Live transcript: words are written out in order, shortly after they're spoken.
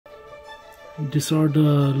These are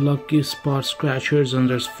the lucky spot scratchers, and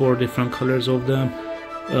there's 4 different colors of them.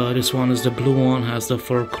 This one is the blue one, has the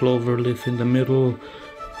 4 clover leaf in the middle.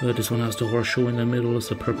 This one has the horseshoe in the middle. It's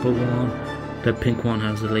the purple one. The pink one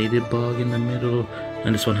has the ladybug in the middle,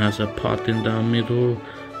 and this one has a pot in the middle.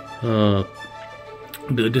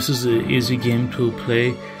 This is an easy game to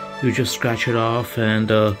play. You just scratch it off, and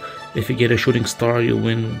if you get a shooting star, you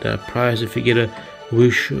win that prize. If you get a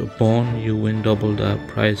wishbone, you win double that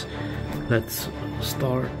prize. Let's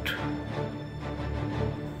start.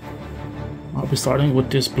 I'll be starting with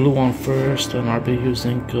this blue one first, and I'll be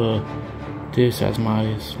using this as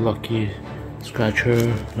my lucky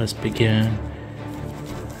scratcher. Let's begin.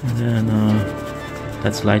 And then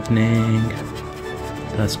that's lightning,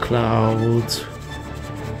 that's clouds,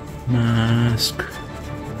 mask,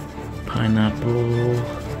 pineapple,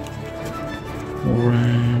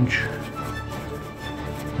 orange,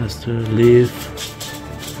 that's the leaf,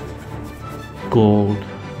 gold.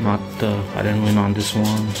 Not I didn't win on this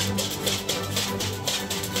one.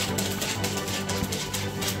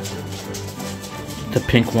 The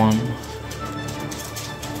pink one,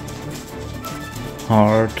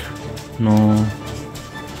 heart, no,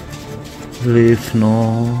 leaf,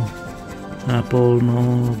 no, apple,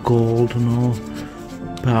 no, gold, no,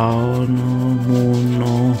 bow, no, moon,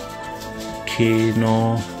 no, key,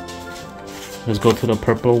 no. Let's go to the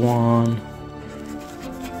purple one.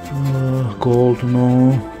 Gold,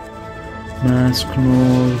 no, mask,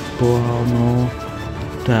 no, bow, no,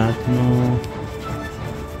 that, no,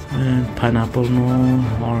 and pineapple, no,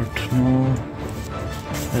 heart, no.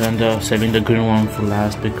 And then saving the green one for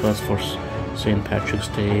last, because for St. Patrick's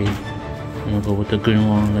Day I'm gonna go with the green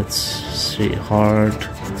one. Let's see, heart,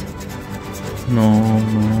 no,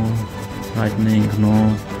 no, lightning,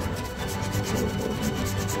 no.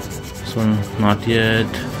 So not yet.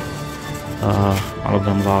 All of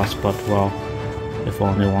them lost, but well, if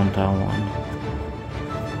only one that one.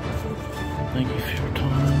 Thank you for your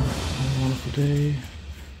time. Have a wonderful day.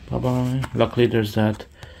 Bye bye. Luckily there's that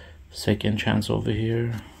second chance over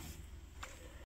here.